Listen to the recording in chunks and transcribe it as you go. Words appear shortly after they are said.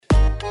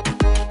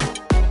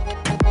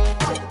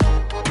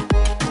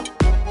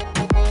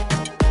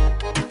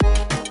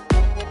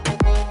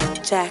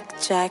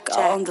check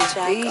on the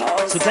beat.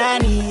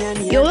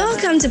 You're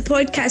welcome to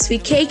Podcast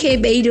with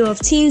KK Baido of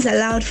Teens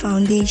Aloud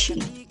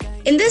Foundation.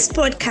 In this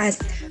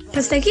podcast,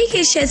 Pastor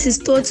KK shares his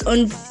thoughts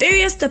on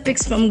various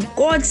topics from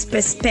God's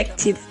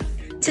perspective.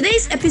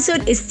 Today's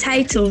episode is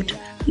titled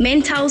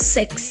Mental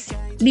Sex.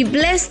 Be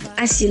blessed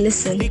as you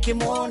listen.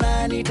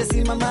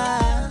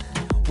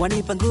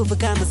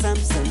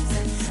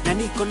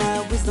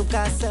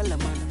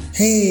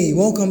 Hey,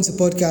 welcome to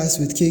Podcast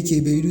with KK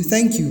Baidu.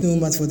 Thank you so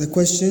much for the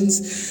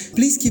questions.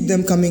 Please keep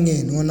them coming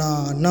in on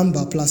our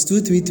number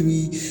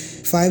 +233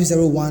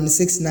 501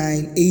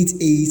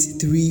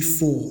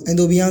 698834, and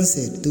they'll be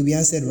answered. They'll be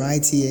answered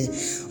right here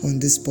on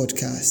this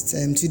podcast.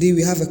 Today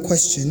we have a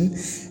question.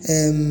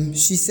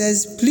 She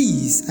says,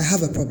 "Please, I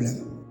have a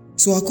problem.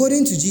 So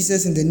according to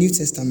Jesus in the New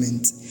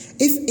Testament,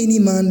 if any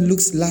man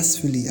looks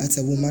lustfully at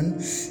a woman,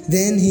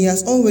 then he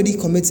has already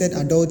committed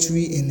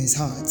adultery in his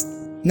heart.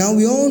 Now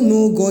we all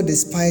know God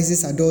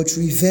despises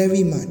adultery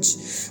very much,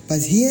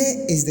 but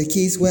here is the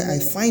case where I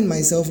find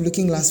myself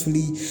looking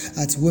lustfully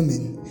at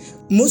women,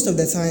 most of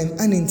the time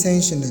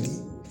unintentionally.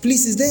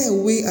 Please, is there a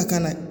way I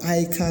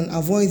can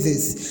avoid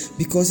this,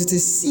 because it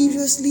is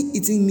seriously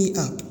eating me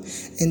up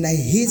and I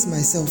hate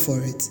myself for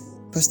it?"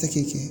 Pastor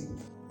KK.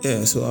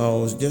 Yeah, so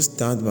I'll just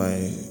start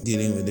by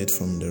dealing with it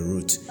from the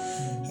root.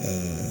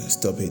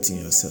 Stop hating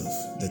yourself.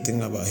 The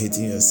thing about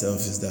hating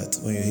yourself is that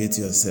when you hate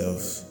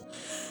yourself,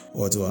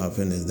 what will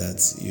happen is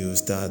that you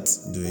start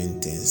doing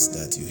things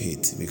that you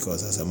hate,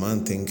 because as a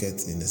man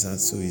thinketh in his heart,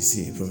 so is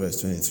he. Proverbs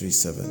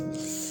 23:7.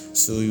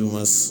 So you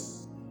must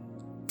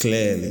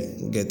clearly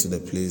get to the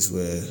place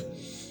where,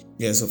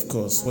 yes, of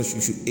course, what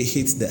you should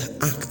hate the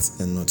act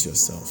and not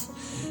yourself.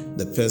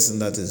 The person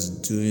that is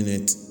doing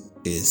it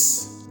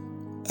is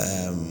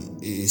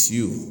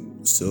you.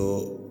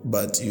 So,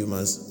 but you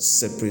must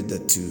separate the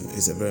two.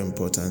 It's a very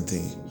important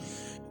thing.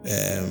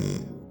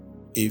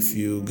 If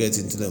you get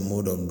into the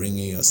mode of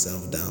bringing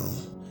yourself down,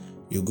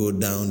 you go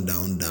down,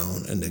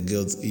 and the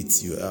guilt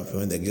eats you up.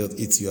 When the guilt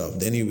eats you up,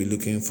 then you'll be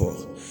looking for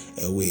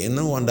a way. And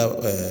no wonder,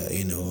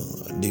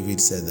 David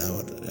said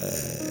that,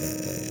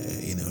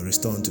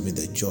 restore unto me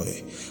the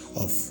joy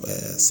of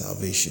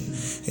salvation.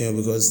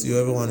 Because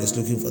everyone is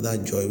looking for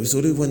that joy. It's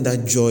only when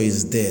that joy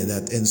is there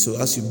and so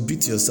as you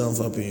beat yourself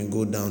up and you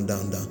go down,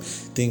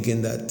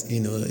 thinking that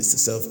it's a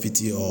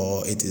self-pity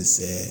or it is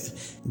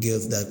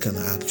guilt that can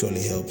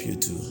actually help you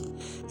to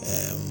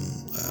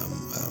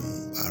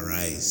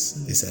arise.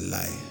 It's a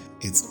lie.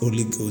 It's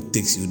only God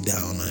takes you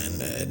down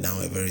and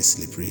down a very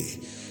slippery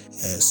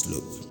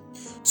slope.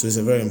 So it's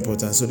a very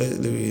important. So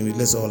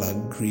let's all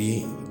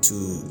agree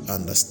to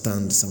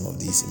understand some of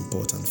these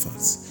important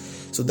facts.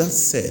 So that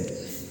said,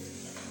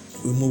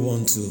 we move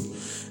on to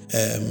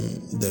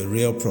the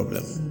real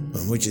problem,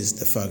 which is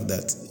the fact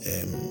that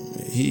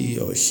he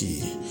or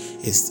she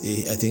is.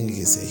 I think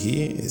it's a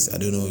he. I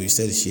don't know. You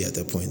said she at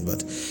a point,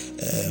 but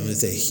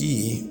it's a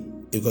he.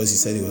 Because he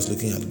said he was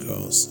looking at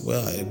girls.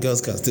 Well,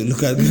 girls can still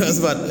look at girls,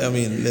 but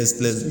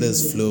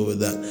let's flow with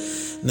that.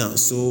 Now,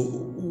 so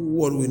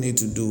what we need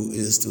to do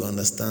is to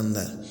understand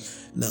that.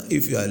 Now,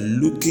 if you are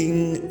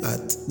looking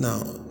at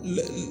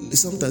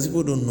sometimes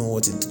people don't know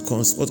what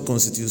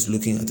constitutes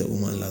looking at a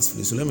woman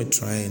lustfully. So let me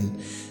try and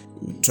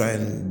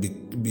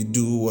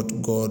do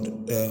what God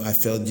I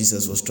felt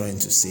Jesus was trying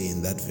to say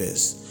in that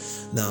verse.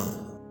 Now,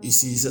 you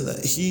see, he said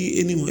that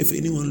if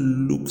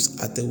anyone looks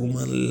at a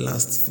woman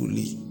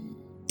lustfully,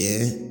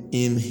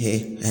 in her.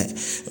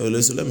 So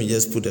let me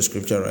just put the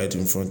scripture right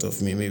in front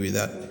of me. Maybe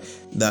that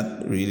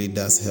really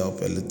does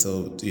help a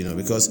little,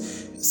 because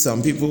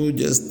some people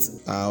just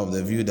are of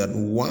the view that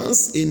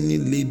once any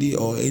lady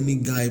or any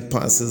guy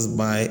passes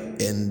by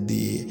and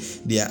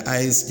their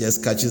eyes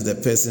just catches the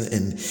person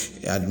and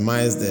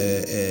admires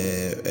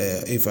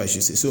if I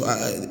should say so,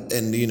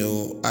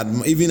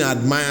 even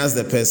admires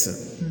the person,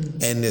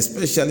 and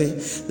especially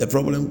the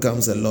problem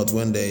comes a lot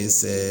when there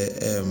is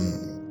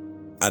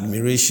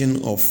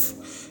admiration of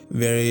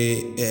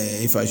very,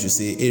 if I should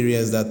say,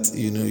 areas that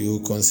you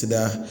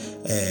consider,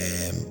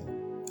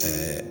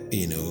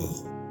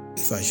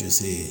 if I should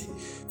say,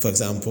 for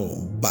example,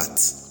 butt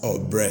or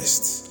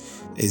breast.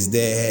 Is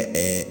there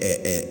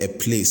a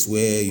place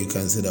where you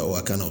can say that,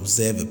 I can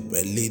observe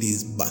a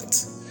lady's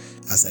butt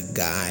as a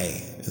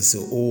guy and say,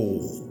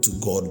 to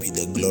God be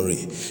the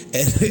glory,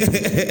 and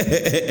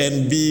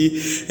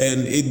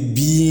it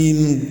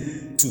being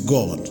to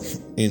God,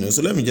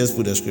 So let me just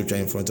put the scripture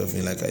in front of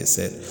me, like I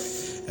said,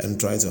 and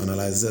try to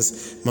analyze this.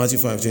 Matthew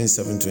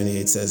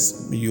 5:27-28 says,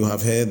 "You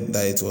have heard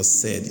that it was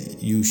said,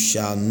 you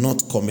shall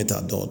not commit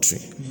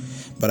adultery.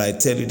 But I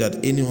tell you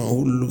that anyone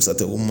who looks at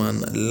a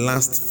woman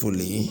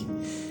lustfully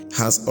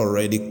has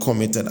already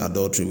committed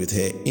adultery with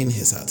her in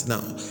his heart."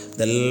 Now,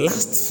 the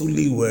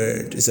lustfully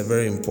word is a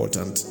very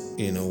important,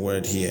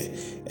 word here,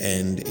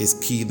 and it's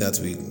key that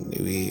we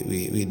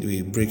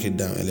break it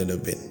down a little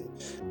bit.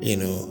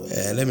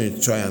 Let me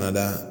try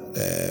another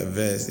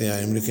verse.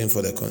 I'm looking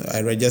for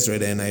I just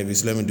read the NIV,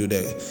 so let me do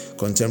the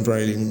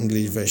contemporary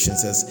English version. It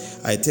says,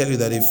 "I tell you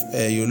that if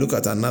you look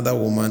at another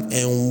woman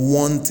and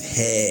want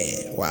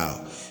her," wow,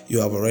 you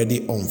are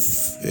already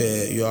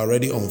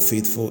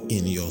unfaithful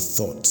in your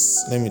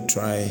thoughts. Let me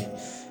try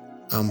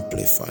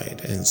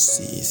amplified and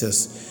see. It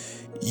says,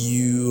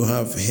 you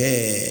have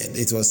heard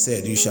it was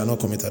said, you shall not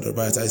commit adultery.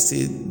 But I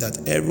say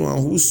that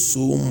everyone who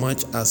so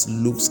much as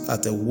looks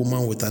at a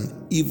woman with an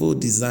evil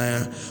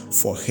desire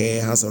for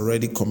her has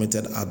already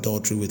committed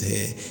adultery with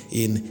her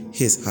in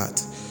his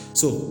heart.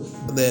 So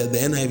the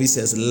NIV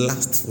says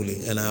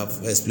lustfully, and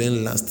I've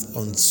explained lust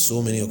on so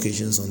many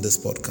occasions on this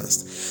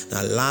podcast.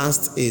 Now,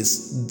 lust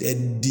is a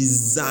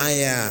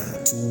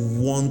desire to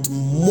want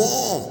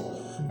more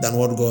than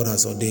what God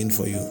has ordained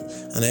for you.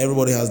 And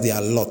everybody has their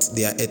lot,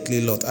 their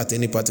earthly lot at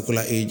any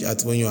particular age.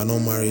 When you are not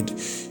married,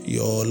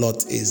 your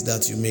lot is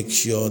that you make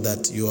sure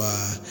that you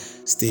are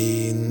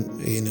staying,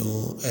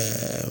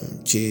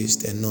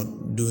 chaste and not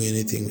doing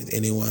anything with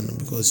anyone,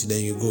 because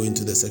then you go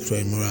into the sexual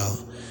immoral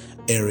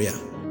area,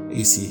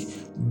 you see.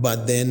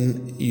 But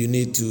then you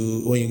need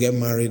to, when you get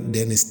married,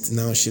 then it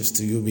now shifts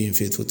to you being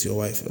faithful to your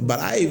wife. But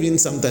I even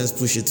sometimes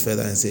push it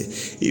further and say,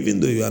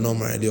 even though you are not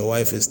married, your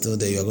wife is still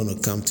there. You are going to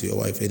come to your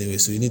wife anyway.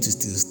 So you need to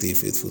still stay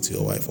faithful to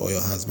your wife or your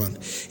husband,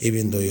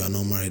 even though you are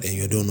not married and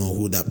you don't know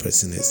who that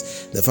person is.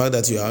 The fact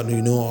that you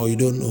know or you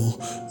don't know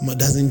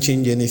doesn't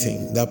change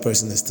anything. That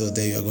person is still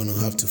there. You are going to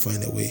have to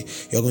find a way.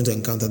 You are going to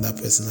encounter that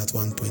person at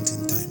one point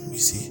in time, you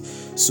see.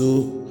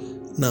 So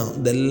now,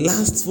 the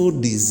lustful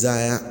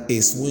desire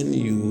is when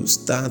you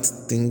start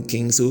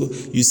thinking. So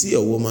you see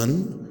a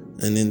woman,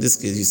 and in this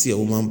case, you see a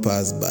woman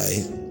pass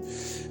by.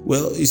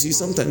 Well, you see,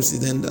 sometimes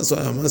then that's why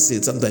I must say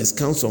it sometimes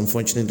comes,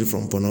 unfortunately,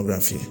 from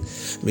pornography.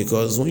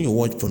 Because when you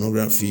watch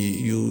pornography,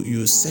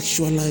 you start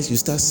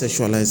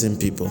sexualizing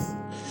people.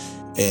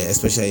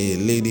 Especially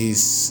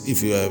ladies,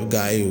 if you're a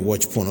guy who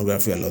watch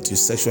pornography a lot, you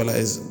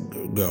sexualize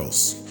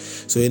girls.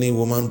 So any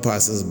woman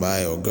passes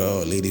by, or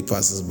girl or lady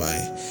passes by,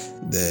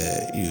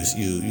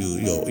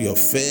 your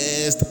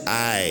first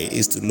eye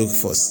is to look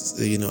for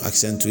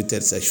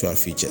accentuated sexual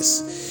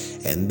features,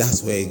 and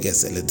that's where it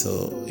gets a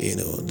little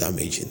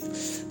damaging.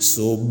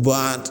 So,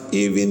 but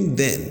even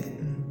then,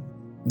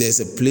 there's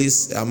a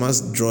place I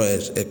must draw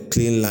a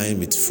clean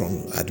line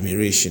from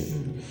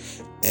admiration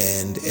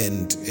and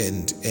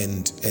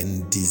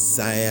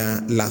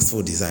desire,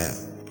 lustful desire.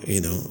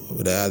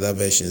 The other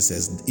version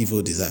says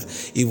evil desire.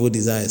 Evil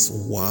desire is,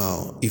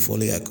 wow, if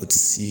only I could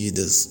see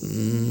these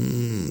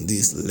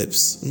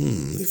lips.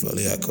 If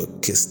only I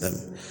could kiss them.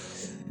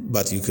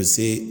 But you could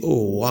say,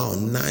 oh, wow,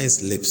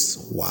 nice lips.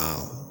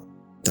 Wow.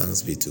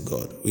 Thanks be to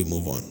God. We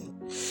move on.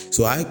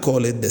 So I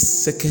call it the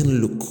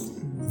second look.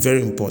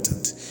 Very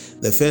important.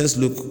 The first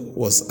look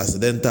was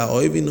accidental,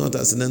 or even not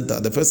accidental.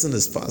 The person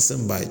is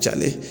passing by.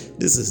 Charlie,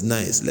 this is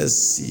nice. Let's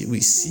see. We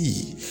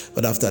see.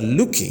 But after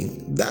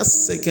looking, that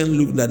second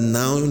look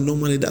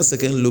normally that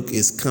second look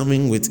is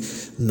coming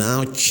with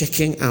now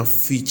checking out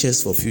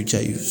features for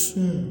future use.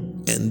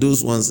 And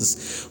those ones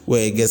is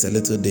where it gets a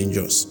little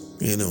dangerous,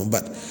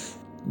 but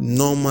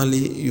normally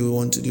you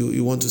want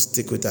to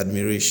stick with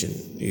admiration,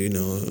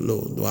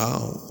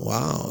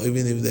 wow.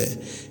 Even if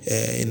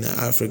in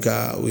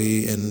Africa,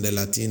 we and the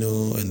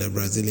Latino and the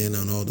Brazilian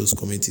and all those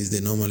communities, they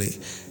normally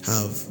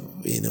have,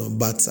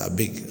 butts are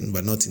big,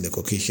 but not in the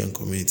Caucasian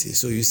community.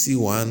 So you see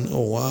one,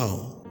 oh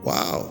wow.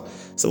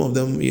 Some of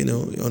them,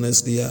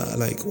 honestly are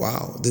like,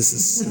 wow, this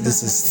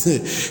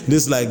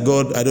is like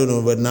God, I don't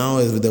know, but now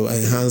with the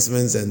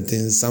enhancements and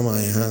things, some are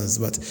enhanced,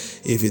 but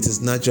if it is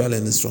natural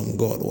and it's from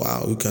God,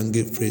 wow, we can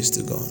give praise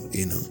to God,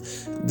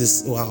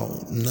 This, wow,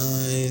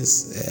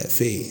 nice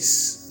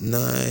face,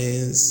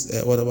 nice,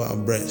 what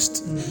about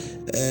breast?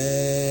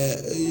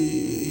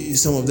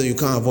 Some of them you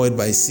can't avoid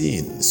by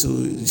seeing, so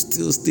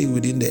still stay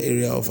within the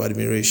area of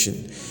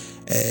admiration.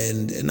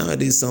 And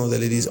nowadays, some of the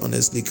ladies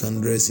honestly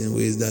can dress in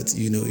ways that,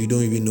 you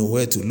don't even know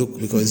where to look,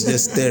 because it's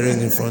just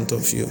staring in front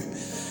of you.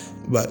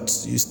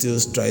 But you still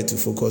try to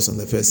focus on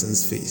the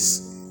person's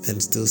face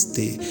and still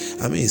stay.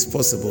 It's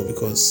possible,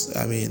 because,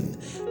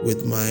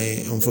 with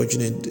my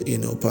unfortunate,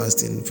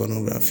 past in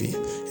pornography,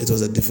 it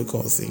was a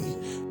difficult thing.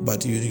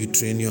 But you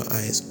train your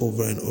eyes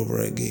over and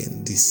over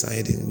again,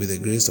 deciding with the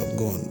grace of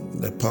God,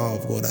 the power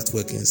of God at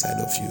work inside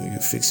of you. You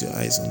fix your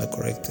eyes on the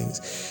correct things.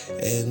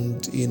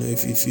 And,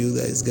 if you feel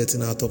that it's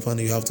getting out of hand,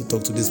 you have to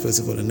talk to this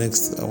person for the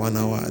next 1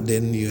 hour,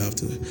 then you have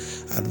to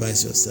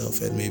advise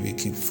yourself and maybe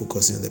keep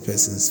focusing on the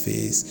person's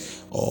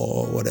face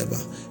or whatever,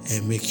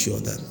 and make sure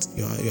that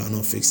you are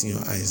not fixing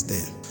your eyes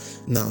there.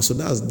 Now, so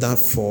that's that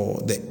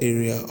for the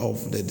area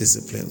of the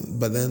discipline.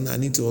 But then I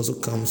need to also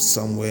come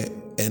somewhere,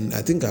 and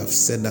I think I've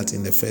said that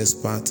in the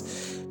first part,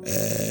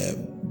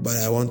 but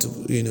I want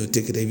to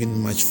take it even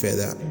much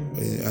further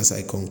as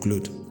I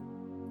conclude.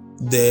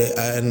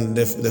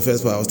 The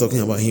first part I was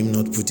talking about him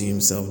not putting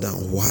himself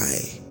down.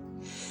 Why?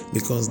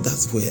 Because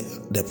that's where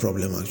the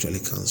problem actually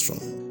comes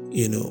from.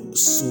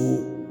 So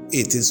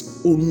it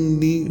is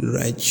only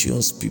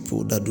righteous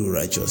people that do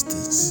righteous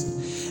things.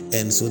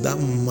 And so that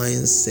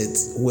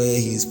mindset where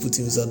he's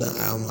putting himself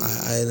down,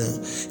 I know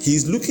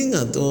he's looking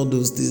at all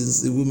those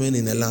things, the women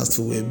in a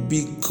lustful way,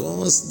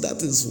 because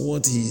that is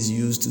what he's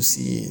used to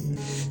seeing.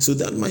 So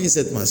that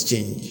mindset must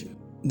change.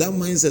 That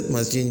mindset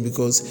must change,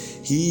 because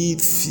he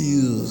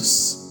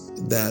feels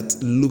that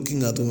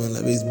looking at women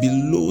like this is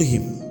below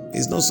him.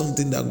 It's not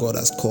something that God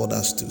has called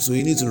us to. So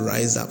you need to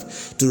rise up.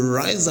 To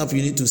rise up,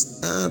 you need to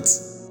start,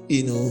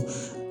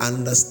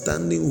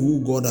 understanding who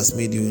God has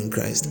made you in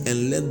Christ,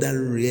 and let that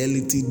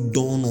reality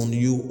dawn on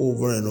you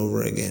over and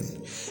over again.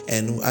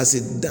 And as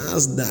it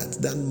does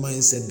that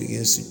mindset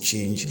begins to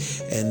change,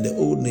 and the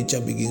old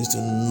nature begins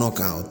to knock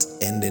out,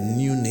 and the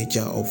new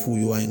nature of who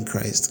you are in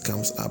Christ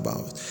comes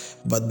about.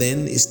 But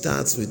then it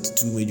starts with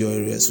two major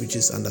areas, which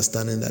is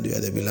understanding that you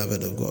are the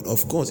beloved of God.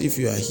 Of course, if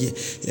you are here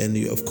and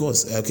you, of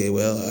course, okay,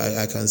 well,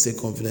 I can say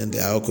confidently,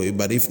 okay,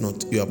 but if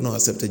not, you have not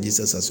accepted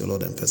Jesus as your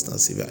Lord and personal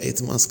Savior,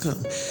 it must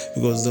come.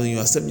 Because when you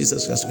accept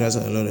Jesus Christ as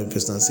your Lord and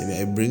personal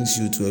Savior, it brings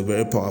you to a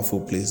very powerful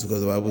place,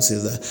 because the Bible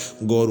says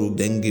that God will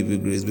then give you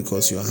grace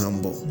because you are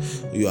humble.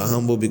 You are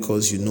humble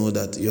because you know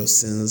that your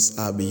sins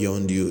are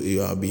beyond you.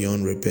 You are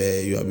beyond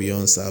repair. You are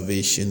beyond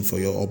salvation for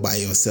you or by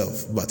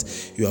yourself, but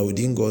you are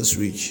within God's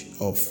reach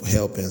of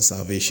help and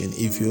salvation.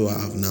 If you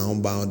have now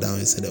bowed down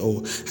and said,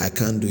 oh, I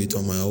can't do it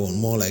on my own,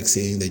 more like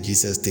saying that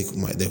Jesus take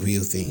the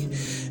wheel thing,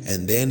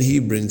 and then he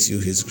brings you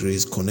his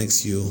grace,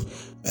 connects you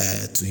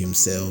to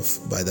himself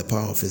by the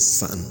power of his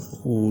Son,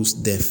 whose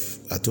death,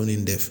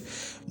 atoning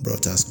death,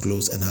 brought us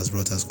close and has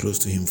brought us close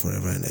to him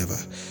forever and ever.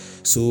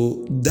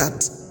 So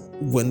that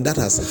when that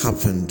has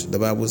happened, the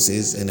Bible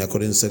says, and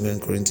according to 2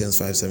 Corinthians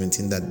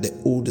 5:17, that the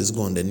old is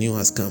gone, the new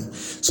has come.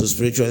 So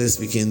spiritually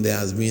speaking, there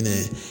has been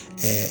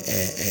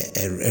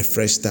a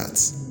fresh start.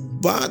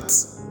 But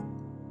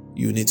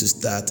you need to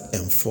start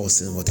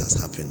enforcing what has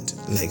happened.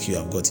 Like you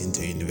have got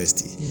into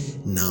university.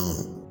 Now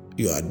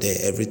you are there,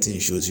 everything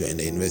shows you are in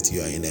the university,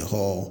 you are in a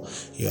hall,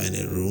 you are in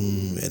a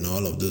room, and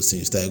all of those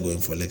things. You start going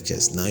for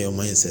lectures. Now your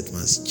mindset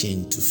must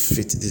change to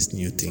fit this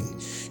new thing.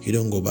 You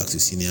don't go back to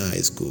senior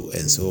high school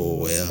and so,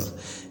 well,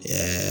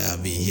 yeah,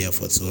 I've been here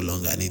for so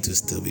long, I need to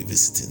still be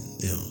visiting.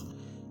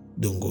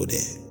 Don't go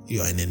there.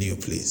 You are in a new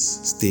place.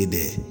 Stay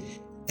there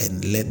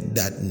and let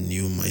that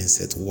new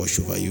mindset wash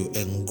over you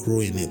and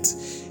grow in it.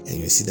 And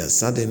you see that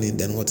suddenly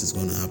then what is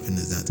going to happen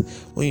is that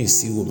when you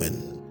see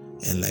women,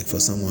 and like for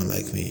someone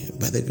like me,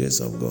 by the grace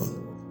of God,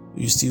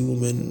 you see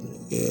women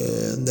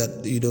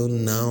that you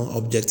don't now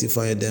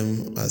objectify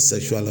them as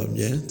sexual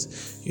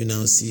objects. You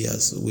now see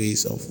as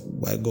ways of,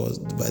 by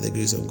the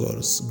grace of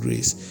God's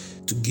grace,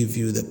 to give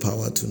you the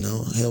power to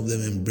now help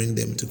them and bring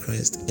them to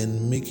Christ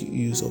and make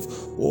use of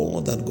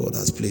all that God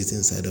has placed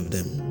inside of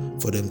them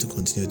for them to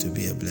continue to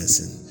be a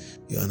blessing.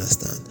 You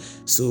understand?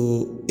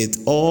 So it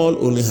all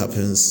only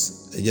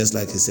happens, just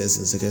like it says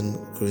in 2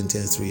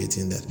 Corinthians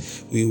 3:18, that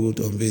we would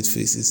unveil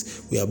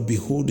faces, we are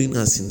beholding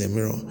us in the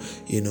mirror,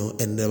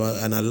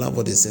 and I love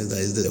what it says, that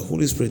is the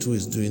Holy Spirit who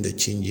is doing the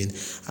changing,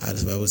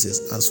 as the Bible says,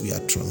 as we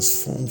are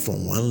transformed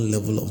from one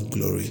level of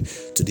glory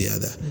to the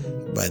other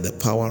by the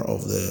power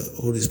of the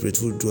Holy Spirit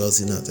who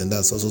dwells in us. And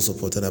that's also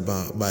supported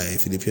by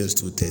Philippians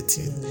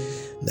 2:13,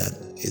 that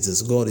it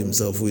is God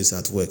himself who is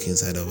at work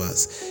inside of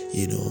us,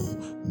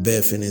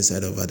 birthing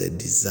inside of us a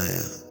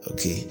desire,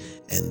 okay,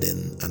 and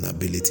then an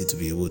ability to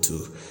be able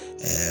to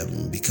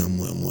become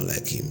more and more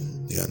like him.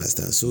 You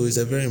understand? So it's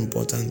a very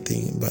important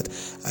thing, but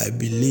I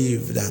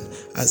believe that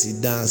as he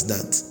does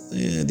that,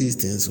 these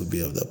things will be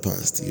of the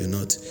past. You will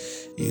not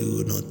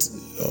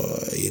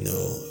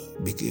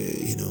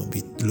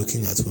be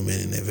looking at women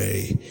in a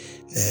very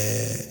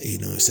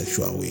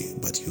sexual way,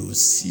 but you will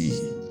see,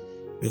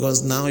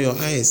 because now your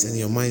eyes and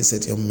your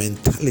mindset, your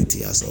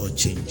mentality has all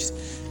changed,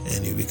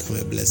 and you become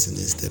a blessing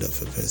instead of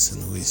a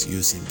person who is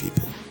using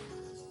people.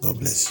 God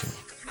bless you.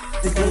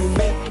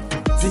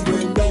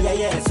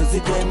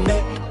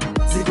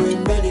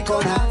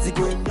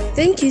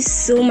 Thank you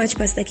so much,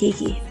 Pastor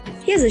KK.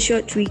 Here's a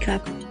short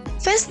recap.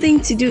 First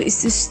thing to do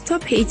is to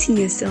stop hating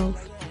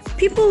yourself.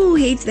 People who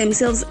hate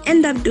themselves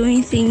end up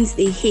doing things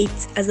they hate,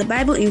 as the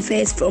Bible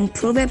infers from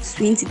Proverbs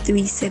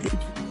 23:7.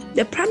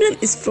 The problem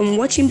is from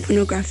watching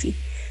pornography,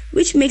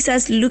 which makes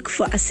us look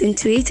for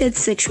accentuated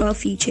sexual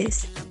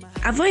features.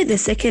 Avoid the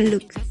second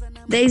look.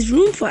 There is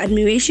room for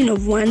admiration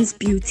of one's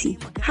beauty.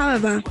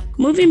 However,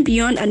 moving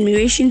beyond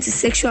admiration to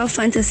sexual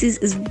fantasies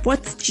is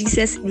what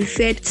Jesus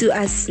referred to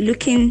as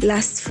looking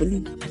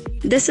lustfully.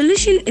 The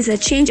solution is a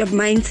change of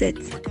mindset.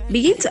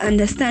 Begin to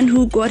understand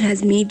who God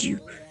has made you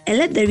and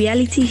let the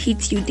reality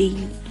hit you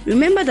daily.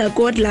 Remember that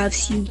God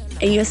loves you,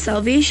 and your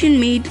salvation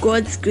made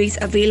God's grace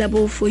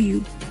available for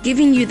you,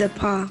 giving you the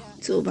power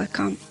to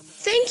overcome.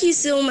 Thank you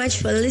so much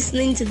for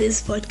listening to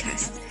this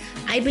podcast.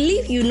 I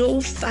believe you know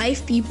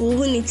 5 people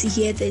who need to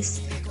hear this,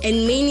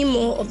 and many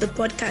more of the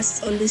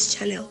podcasts on this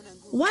channel.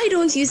 Why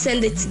don't you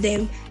send it to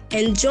them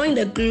and join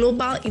the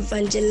global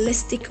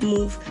evangelistic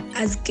move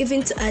as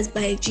given to us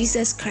by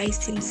Jesus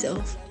Christ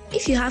himself?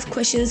 If you have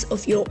questions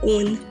of your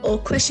own or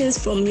questions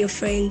from your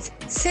friends,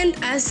 send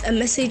us a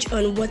message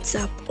on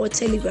WhatsApp or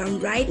Telegram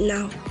right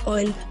now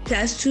on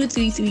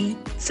 +233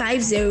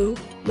 50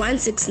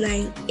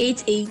 169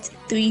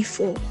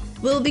 8834.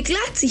 We'll be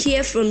glad to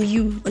hear from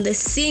you on the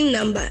same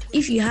number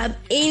if you have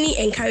any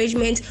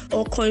encouragement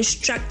or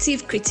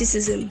constructive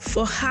criticism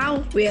for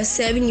how we are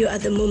serving you at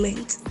the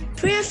moment.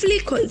 Prayerfully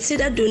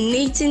consider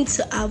donating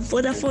to our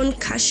Vodafone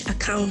cash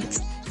account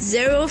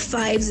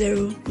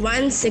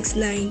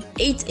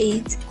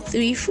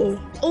 050-169-8834.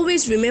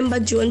 Always remember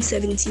John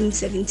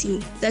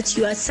 17:17 that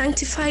you are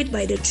sanctified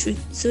by the truth.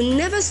 So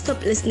never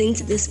stop listening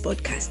to this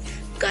podcast.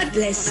 God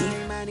bless you.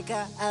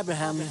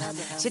 Abraham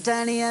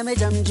Shetani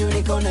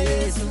amejamjuni kona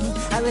Yesu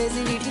hawezi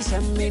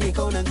nitisha mimi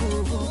kona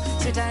nguvu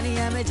Shetani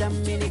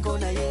amejamini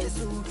kona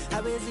Yesu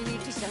hawezi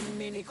nitisha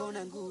mimi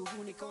kona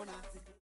nguvu nikona